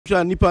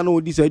try nipa no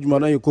this adwuma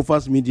na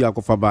Kofas media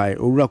kofa by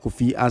owura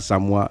Kofi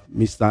Asamoah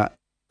Mr.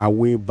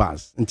 Away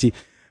Bus nti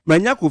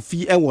manya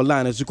Kofi e wo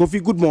line so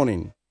Kofi good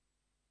morning.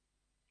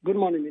 Good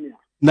morning Minia.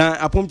 Na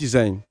apom ti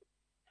say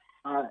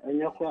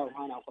enya kwa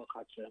hwana kwa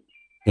kache.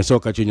 Yes o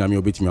kache nyame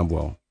obetimi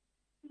aboa.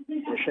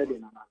 Shede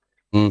na.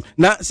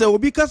 Na se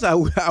obi kasa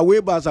Away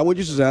Bus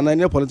awoji so say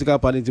na political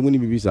party nti muni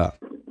bibisa.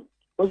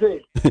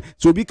 Okay.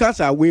 So obi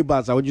kasa Away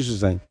Bus awoji so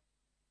say.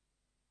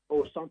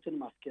 Oh, something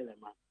must kill a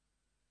man.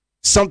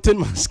 Something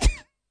must kill.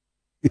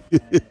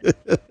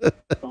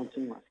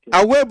 Something must kill.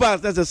 Away Bus,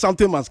 that's a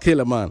something must kill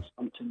a man.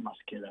 Something must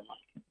kill a man.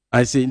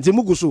 I see.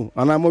 Ntimugusu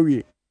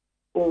anamowi.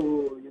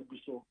 Oh, you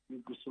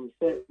go so.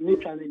 Say me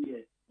challenge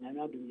here.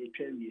 Na do me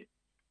twa wie.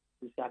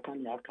 Mr.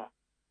 Kan Yaka.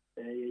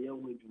 You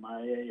with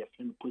my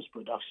film post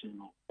production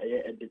no.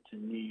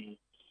 Editing ni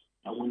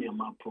when you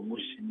ma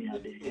promotion ni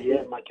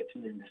ade.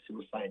 Marketing in the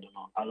civil side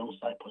no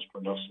alongside post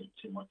production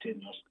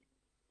simultaneously.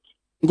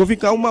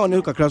 Ngofika uma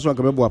one kakra so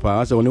akabebo apa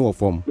ase one wo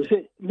form.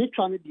 Say me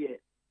twane de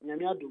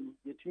nyame adom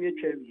yetumi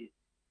atwa wie.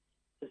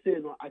 Say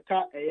no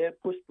aka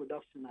post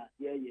production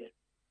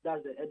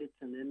that's the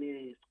editing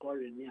and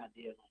scoring ni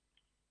ade no.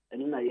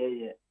 Eno na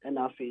and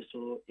afi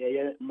so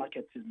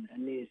marketing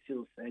and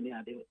sales and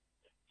ade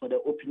for the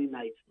opening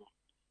night no.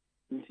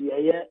 Nti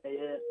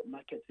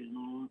marketing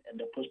no and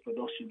the post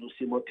production no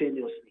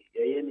simultaneously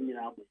ni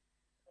nyina abo.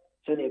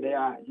 So they be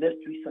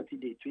next week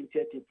Saturday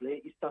 20th April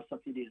Easter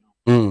Saturday no.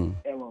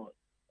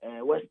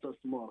 Western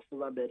Small,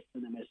 Silverbird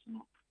Cinemas,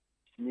 no.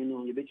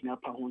 You bet me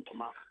up on to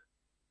mark.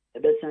 A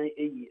better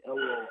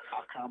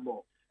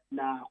Akabo.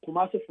 Now,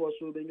 Kumasi for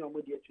so when you're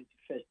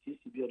 21st,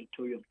 TCB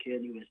Auditorium, Care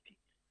University.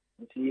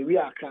 Until we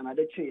are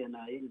Canada tree and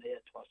I in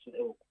there to us.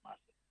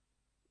 Kumasi.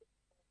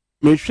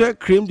 Me share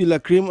cream de la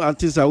cream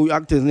artists are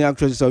actors and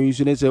actresses are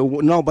using say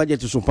no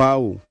budget is so far.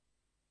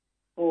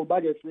 Oh,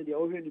 budget, maybe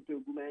already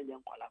to women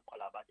and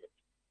kola budget.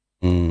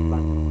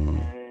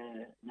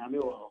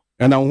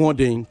 And I'm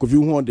holding, could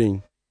you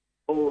holding?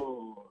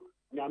 Oh,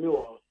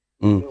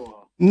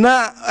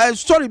 na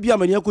story bi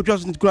amanya kotwa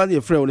so kura dey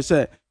frɛ wo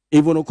say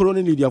even okoro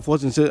ne media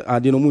force say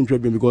ade no mu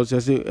ntwa bi because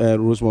say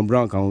Rosemond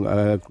Brown kan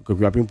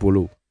kwakwapin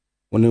polo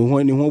oni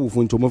ho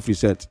bufu ntomo free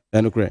set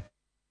eno kre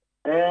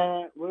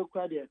we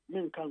kwa dey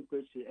men kan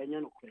kwesi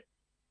enya no kre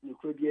ne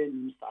kro bi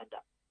anim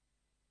sada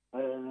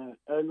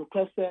no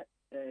kwese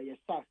ye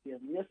sas ye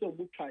ne se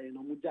omu twa ye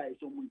no mu jai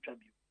so mu ntwa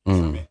bi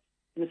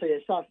you say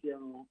yes,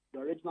 the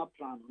original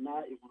plan now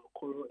it will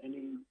occur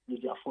any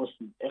media force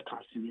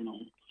you know.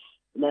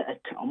 Na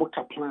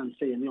plan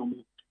say you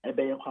know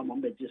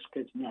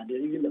script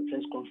even the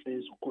press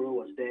conference Okoro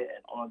was there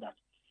and all that.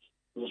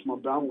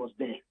 Rosemond Brown was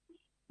there.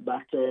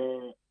 But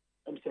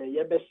I'm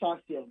saying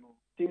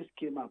things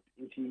came up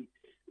into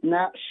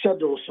na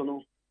shadows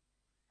no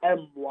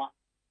emwa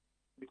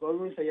because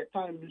we say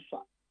time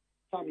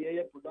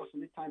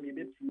production time you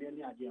be premiere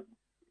ni ade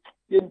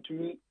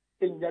yentumi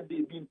enya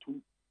de bi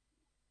ntum.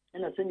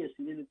 And I think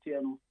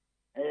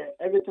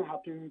everything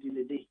happened in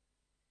the day.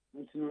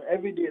 And,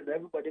 every day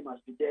everybody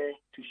must be there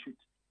to shoot.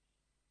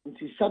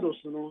 Until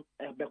shadows,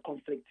 be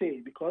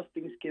conflicted because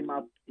things came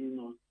up,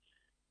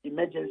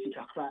 emergency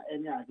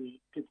any other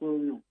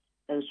people,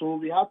 and so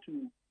we have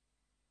to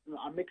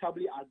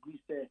amicably agree,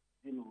 say,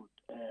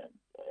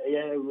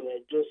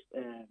 just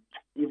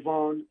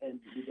Yvonne and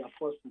the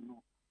force,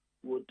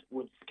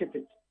 would skip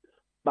it.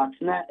 But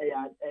now,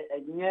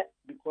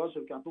 because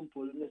of Captain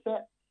Paul, they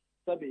said,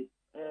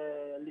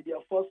 Lydia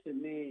Force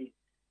me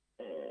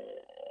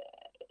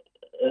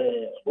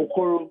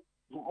Okoro,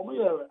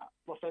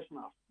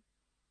 professionals.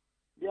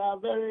 They are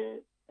very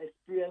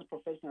experienced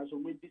professionals who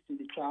made this in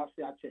the class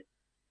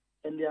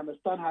and they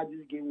understand how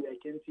this game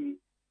works. And see,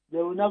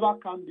 they will never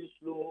come this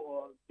low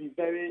or be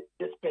very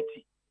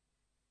desperate.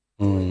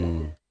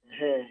 And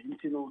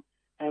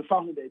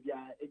found that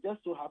it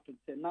just so happens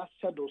and not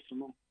shadows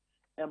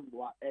and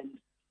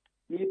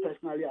me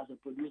personally as a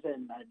producer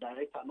and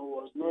director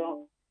was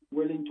not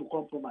willing to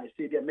compromise.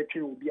 Say the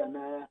metric will be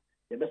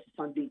the best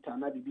Sunday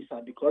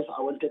because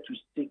I wanted to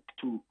stick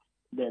to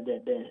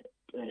the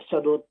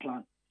scheduled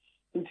plan.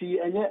 And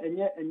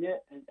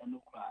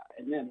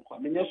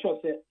sure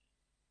say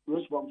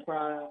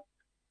Rosemond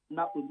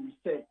not only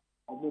say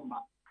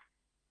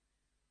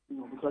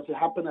because it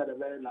happened at the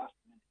very last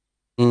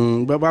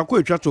minute. But I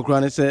quite try to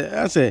cry and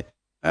say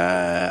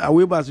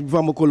Away Bus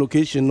before my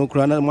location no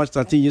cry much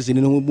 13 years in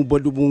the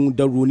bodu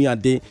the runi a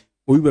day.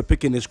 We were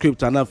picking a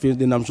script and now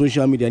then on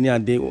social media near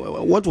day.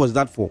 What was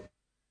that for?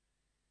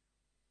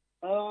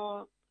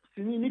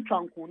 Sini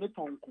tranku ne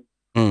tonku.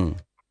 And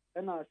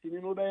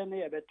sini no be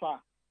na beto a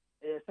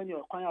send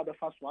your kwan ya be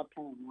fast what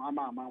ton no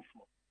ama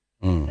amanfo.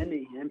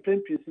 Any and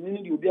plenty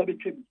sini di obi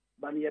abetwa bi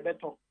ba na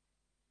beto.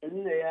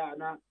 Eni na ya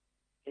na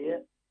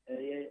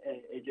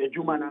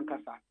ejuma na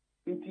nkasa.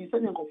 Nti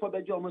send your kofo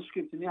beje o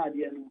script ni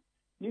ade no.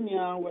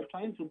 Ninia we're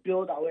trying to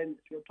build awareness.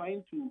 We're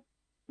trying to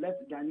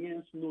let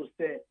Ghanaians know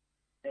say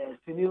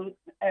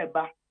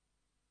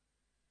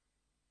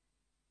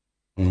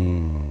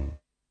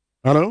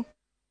Hello?